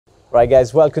Right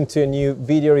guys, welcome to a new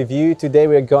video review. Today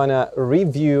we're gonna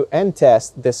review and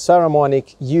test the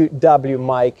Saramonic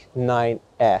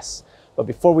UwMic9S. But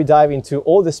before we dive into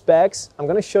all the specs, I'm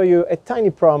gonna show you a tiny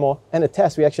promo and a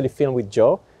test we actually filmed with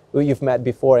Joe, who you've met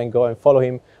before, and go and follow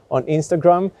him on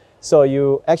Instagram. So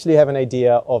you actually have an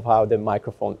idea of how the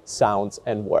microphone sounds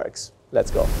and works.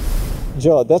 Let's go.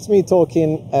 Joe, that's me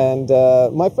talking, and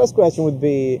my first question would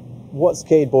be, what's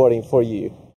skateboarding for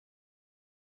you?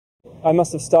 I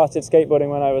must have started skateboarding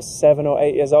when I was 7 or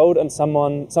 8 years old, and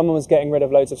someone was getting rid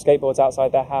of loads of skateboards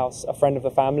outside their house, a friend of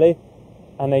the family,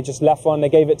 and they just left one. They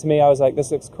gave it to me. I was like, this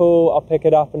looks cool, I'll pick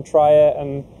it up and try it,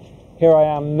 and here I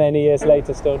am many years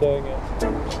later still doing it.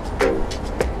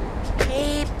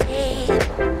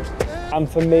 And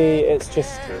for me, it's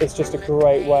just a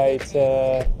great way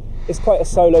to, it's quite a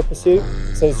solo pursuit,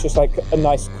 so it's just like a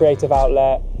nice creative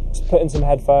outlet. Just put in some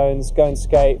headphones, go and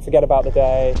skate, forget about the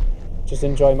day, just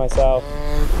enjoy myself. I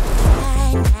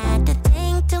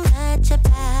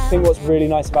think what's really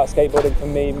nice about skateboarding for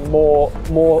me, more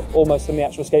almost than the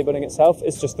actual skateboarding itself,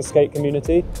 is just the skate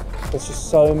community. There's just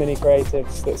so many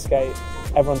creatives that skate.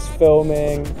 Everyone's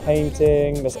filming,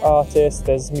 painting, there's artists,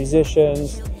 there's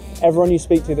musicians. Everyone you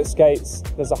speak to that skates,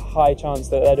 there's a high chance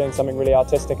that they're doing something really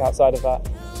artistic outside of that.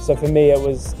 So for me,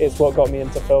 it's what got me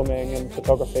into filming and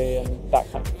photography and that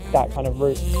kind of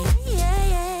route.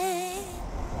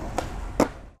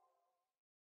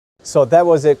 So that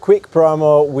was a quick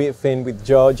promo we filmed with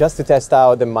Joe just to test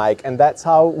out the mic, and that's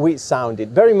how we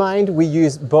sounded. Bear in mind, we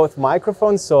used both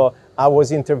microphones, so I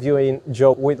was interviewing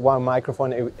Joe with one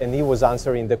microphone and he was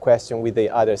answering the question with the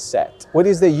other set. What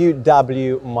is the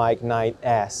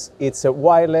UwMic9S? It's a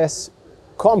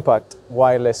compact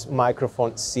wireless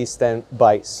microphone system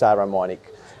by Saramonic.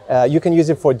 You can use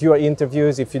it for dual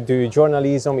interviews, if you do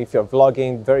journalism, if you're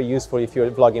vlogging, very useful if you're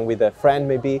vlogging with a friend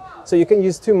maybe. So you can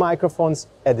use two microphones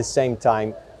at the same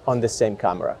time on the same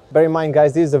camera. Bear in mind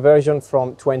guys, this is the version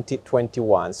from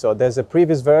 2021. So there's a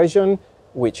previous version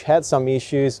which had some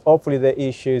issues. Hopefully the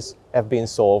issues have been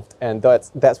solved, and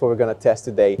that's what we're gonna test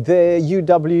today. The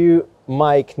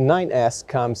UwMic9S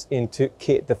comes in two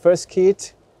kits. The first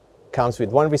kit comes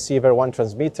with one receiver, one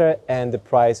transmitter, and the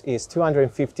price is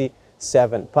 £257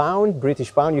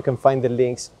 British pound. You can find the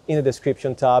links in the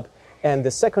description tab. And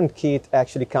the second kit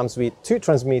actually comes with two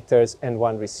transmitters and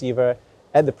one receiver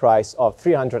at the price of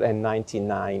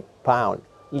 £399.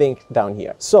 Link down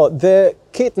here. So the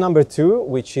kit number 2,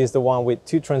 which is the one with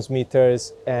two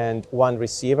transmitters and one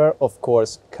receiver, of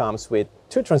course comes with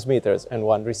two transmitters and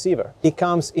one receiver. It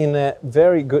comes in a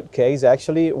very good case,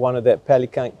 actually, one of the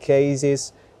Pelican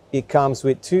cases. It comes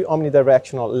with two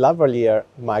omnidirectional lavalier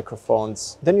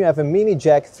microphones. Then you have a mini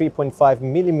jack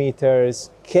 3.5mm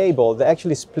cable that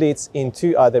actually splits in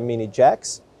two other mini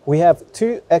jacks. We have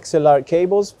two XLR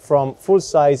cables from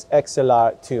full-size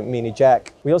XLR to mini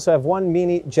jack. We also have one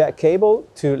mini jack cable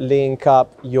to link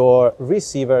up your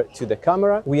receiver to the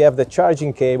camera. We have the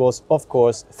charging cables, of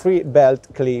course, 3 belt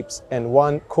clips and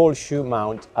one cold shoe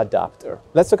mount adapter.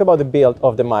 Let's talk about the build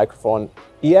of the microphone.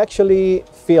 It actually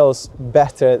feels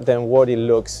better than what it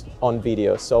looks on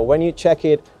video. So when you check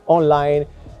it online,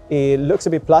 it looks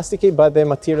a bit plasticky, but the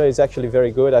material is actually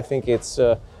very good. I think it's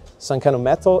some kind of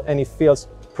metal, and it feels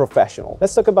professional.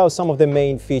 Let's talk about some of the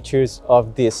main features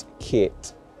of this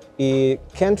kit. It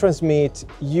can transmit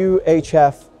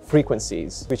UHF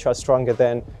frequencies, which are stronger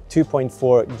than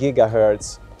 2.4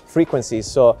 gigahertz frequencies.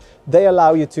 So they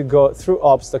allow you to go through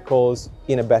obstacles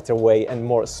in a better way and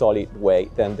more solid way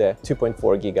than the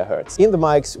 2.4 gigahertz. In the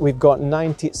mics, we've got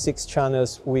 96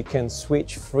 channels we can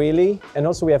switch freely, and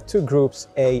also we have two groups,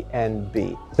 A and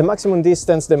B. The maximum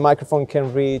distance the microphone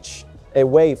can reach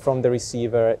away from the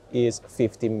receiver is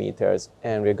 50 meters,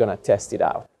 and we're gonna test it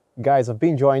out. Guys, I've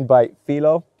been joined by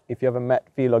Philo. If you haven't met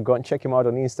Philo, go and check him out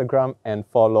on Instagram and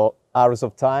follow Hours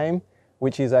of Time,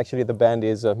 which is actually the band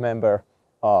is a member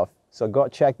of. So go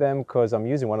check them, because I'm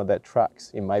using one of their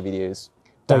tracks in my videos.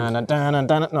 No,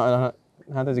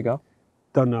 how does it go?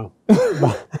 Don't know.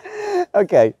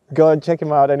 Okay, go and check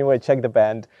him out anyway, check the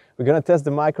band. We're gonna test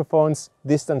the microphones,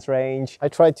 distance range. I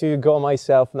try to go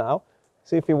myself now.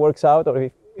 See if it works out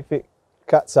or if it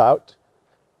cuts out.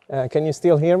 Can you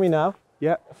still hear me now?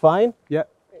 Yeah. Fine? Yeah.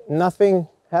 Nothing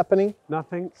happening?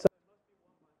 Nothing.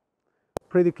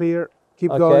 Pretty clear.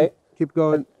 Keep going. Keep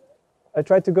going. I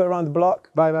tried to go around the block.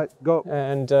 Bye. Go.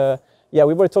 And yeah,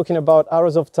 we were talking about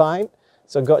Hours of Time.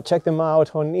 So go check them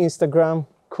out on Instagram.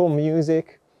 Cool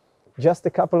music. Just a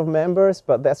couple of members,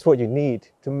 but that's what you need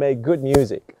to make good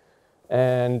music.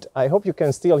 And I hope you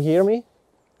can still hear me.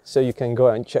 So you can go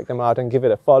and check them out and give it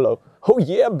a follow. Oh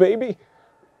yeah, baby!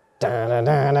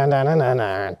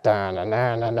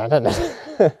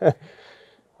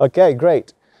 Okay,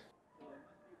 great.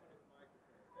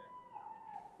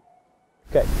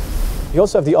 Okay. You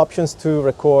also have the options to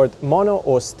record mono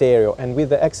or stereo, and with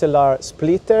the XLR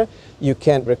splitter you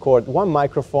can record one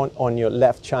microphone on your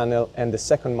left channel and the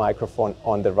second microphone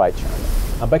on the right channel.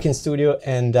 I'm back in studio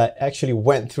and I actually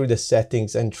went through the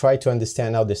settings and tried to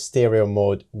understand how the stereo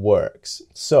mode works.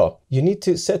 So you need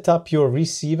to set up your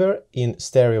receiver in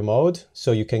stereo mode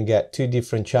so you can get two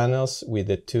different channels with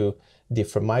the two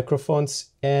different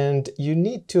microphones, and you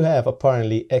need to have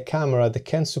apparently a camera that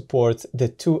can support the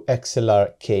two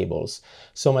XLR cables.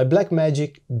 So my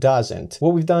Blackmagic doesn't.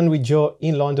 What we've done with Joe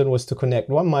in London was to connect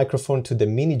one microphone to the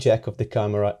mini jack of the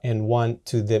camera and one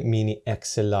to the mini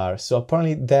XLR. So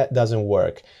apparently that doesn't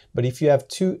work. But if you have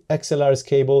two XLRs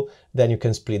cable, then you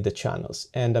can split the channels.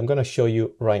 And I'm gonna show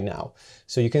you right now.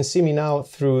 So you can see me now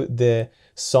through the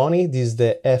Sony. This is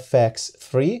the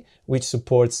FX3, which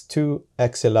supports two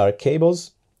XLR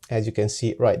cables, as you can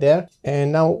see right there.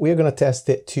 And now we're gonna test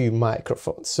the two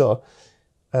microphones. So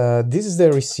this is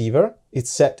the receiver.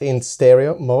 It's set in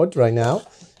stereo mode right now.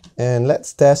 And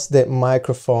let's test the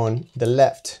microphone, the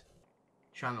left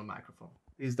channel microphone.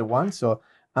 This is the one. So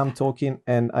I'm talking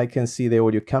and I can see the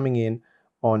audio coming in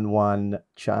on one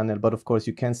channel, but of course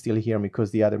you can still hear me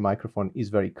because the other microphone is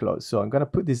very close. So I'm gonna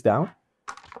put this down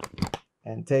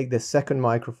and take the second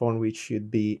microphone, which should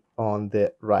be on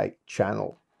the right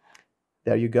channel.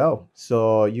 There you go.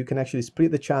 So you can actually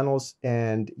split the channels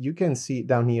and you can see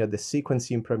down here the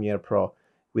sequencing in Premiere Pro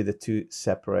with the two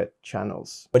separate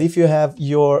channels. But if you have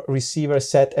your receiver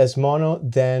set as mono,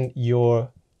 then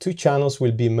your two channels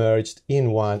will be merged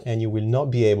in one and you will not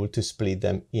be able to split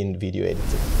them in video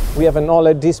editing. We have an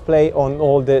OLED display on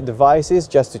all the devices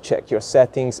just to check your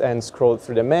settings and scroll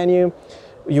through the menu.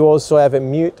 You also have a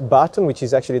mute button, which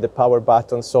is actually the power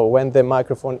button. So when the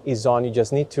microphone is on, you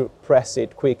just need to press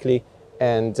it quickly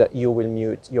and you will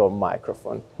mute your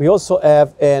microphone. We also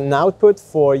have an output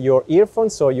for your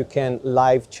earphones, so you can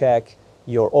live check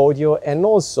your audio. And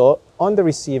also on the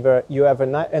receiver, you have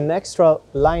an extra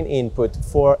line input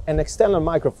for an external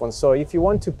microphone. So if you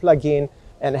want to plug in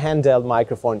an handheld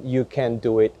microphone, you can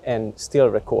do it and still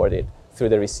record it through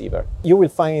the receiver. You will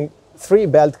find 3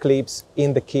 belt clips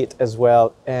in the kit as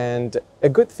well, and a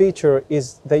good feature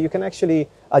is that you can actually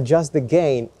adjust the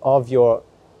gain of your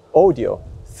audio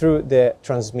through the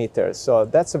transmitter. So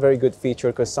that's a very good feature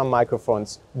because some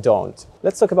microphones don't.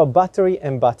 Let's talk about battery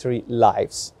and battery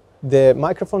lives. The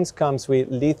microphones comes with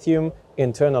lithium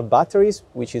internal batteries,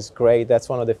 which is great. That's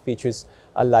one of the features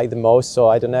I like the most, so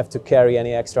I don't have to carry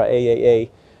any extra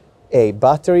AAA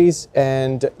batteries,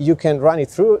 and you can run it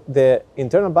through the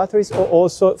internal batteries or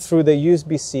also through the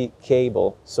USB-C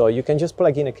cable. So you can just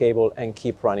plug in a cable and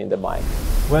keep running the mic.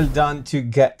 Well done to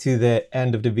get to the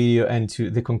end of the video and to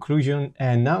the conclusion.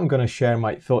 And now I'm going to share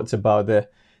my thoughts about the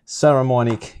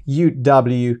Saramonic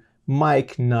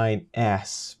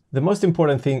UwMic9S. The most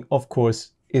important thing, of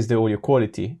course, is the audio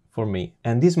quality for me.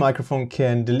 And this microphone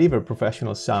can deliver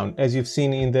professional sound. As you've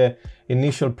seen in the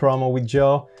initial promo with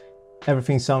Joe,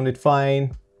 everything sounded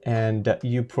fine, and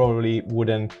you probably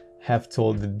wouldn't have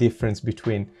told the difference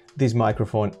between this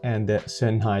microphone and the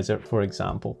Sennheiser, for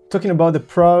example. Talking about the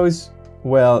pros,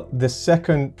 well, the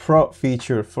second pro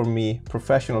feature for me,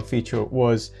 professional feature,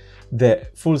 was the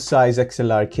full-size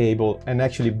XLR cable and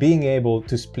actually being able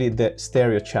to split the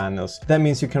stereo channels. That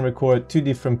means you can record 2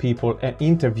 different people and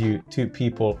interview 2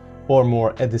 people or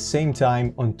more at the same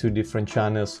time on 2 different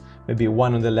channels, maybe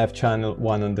one on the left channel,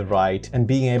 one on the right, and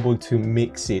being able to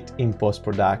mix it in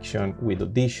post-production with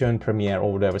Audition, Premiere,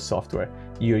 or whatever software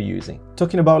you're using.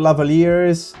 Talking about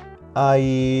lavaliers,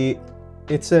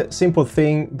 it's a simple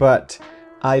thing, but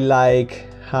I like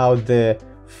how the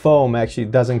foam actually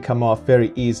doesn't come off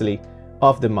very easily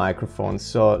off the microphone.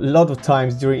 So a lot of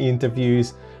times during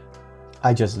interviews,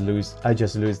 I just lose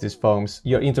these foams.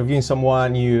 You're interviewing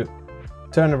someone, you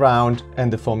turn around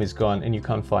and the foam is gone and you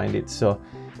can't find it. So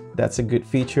that's a good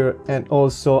feature. And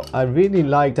also I really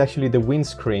liked actually the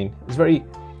windscreen. It's very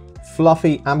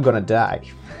fluffy. I'm gonna die.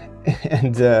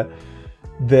 And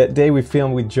the day we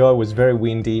filmed with Joe was very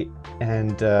windy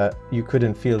and you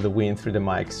couldn't feel the wind through the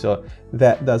mic. So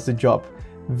that does the job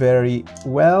very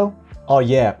well. Oh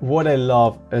yeah, what I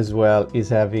love as well is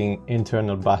having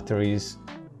internal batteries.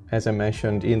 As I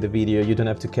mentioned in the video, you don't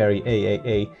have to carry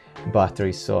AAA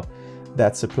batteries. So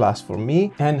that's a plus for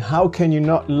me. And how can you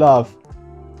not love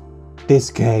this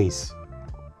case?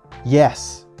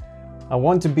 Yes, I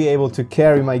want to be able to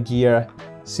carry my gear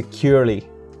securely,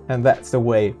 and that's the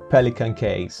way Pelican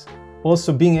case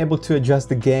Also, being able to adjust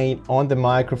the gain on the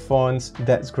microphones,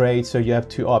 that's great. So you have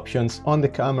two options, on the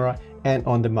camera and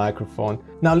on the microphone.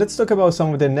 Now let's talk about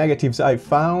some of the negatives I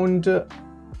found.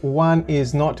 One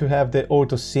is not to have the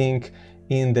auto sync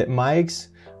in the mics.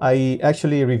 I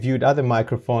actually reviewed other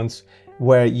microphones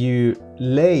where you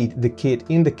laid the kit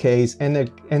in the case and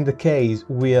the case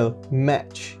will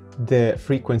match the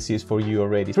frequencies for you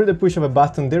already. Through the push of a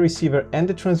button, the receiver and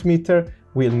the transmitter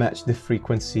will match the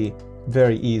frequency.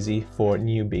 Very easy for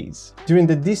newbies. During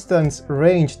the distance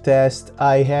range test,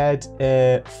 I had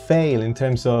a fail in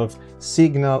terms of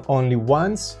signal only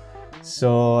once.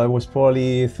 So I was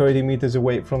probably 30 meters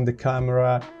away from the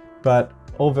camera, but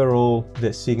overall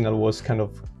the signal was kind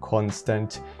of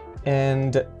constant.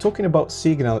 And talking about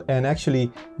signal and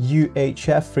actually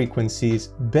UHF frequencies,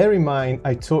 bear in mind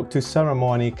I talked to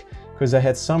Saramonic because I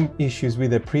had some issues with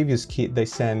the previous kit they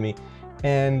sent me,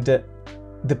 and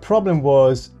the problem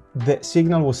was the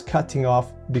signal was cutting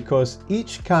off because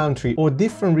each country or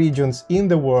different regions in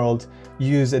the world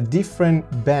use a different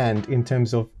band in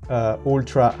terms of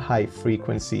ultra high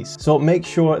frequencies. So make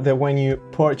sure that when you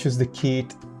purchase the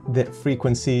kit, the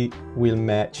frequency will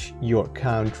match your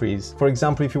countries. For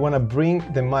example, if you want to bring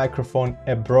the microphone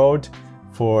abroad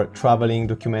for traveling,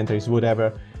 documentaries,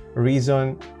 whatever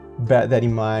reason, bear that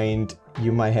in mind.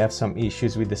 You might have some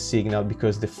issues with the signal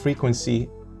because the frequency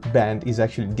band is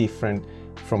actually different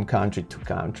from country to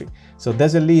country. So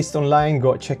there's a list online,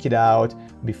 go check it out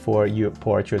before you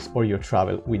purchase or you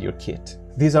travel with your kit.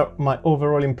 These are my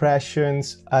overall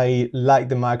impressions. I like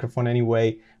the microphone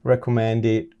anyway, recommend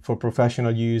it for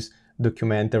professional use,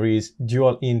 documentaries,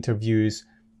 dual interviews,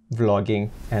 vlogging,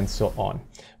 and so on.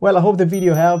 Well, I hope the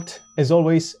video helped as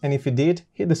always, and if it did,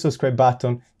 hit the subscribe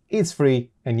button. It's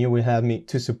free and you will help me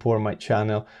to support my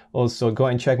channel. Also, go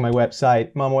and check my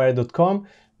website, mamaware.com,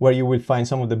 where you will find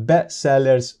some of the best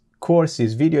sellers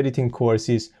courses, video editing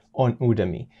courses on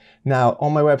Udemy. Now,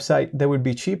 on my website, they will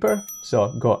be cheaper,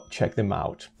 so go check them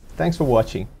out. Thanks for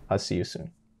watching. I'll see you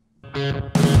soon.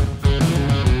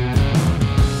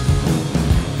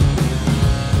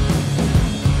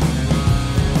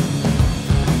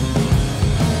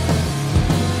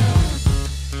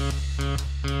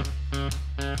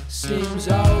 Seems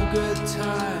all good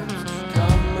times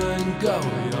come and go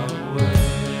your way.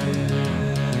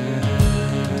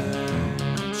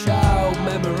 Child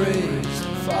memories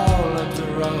fall into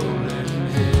rolling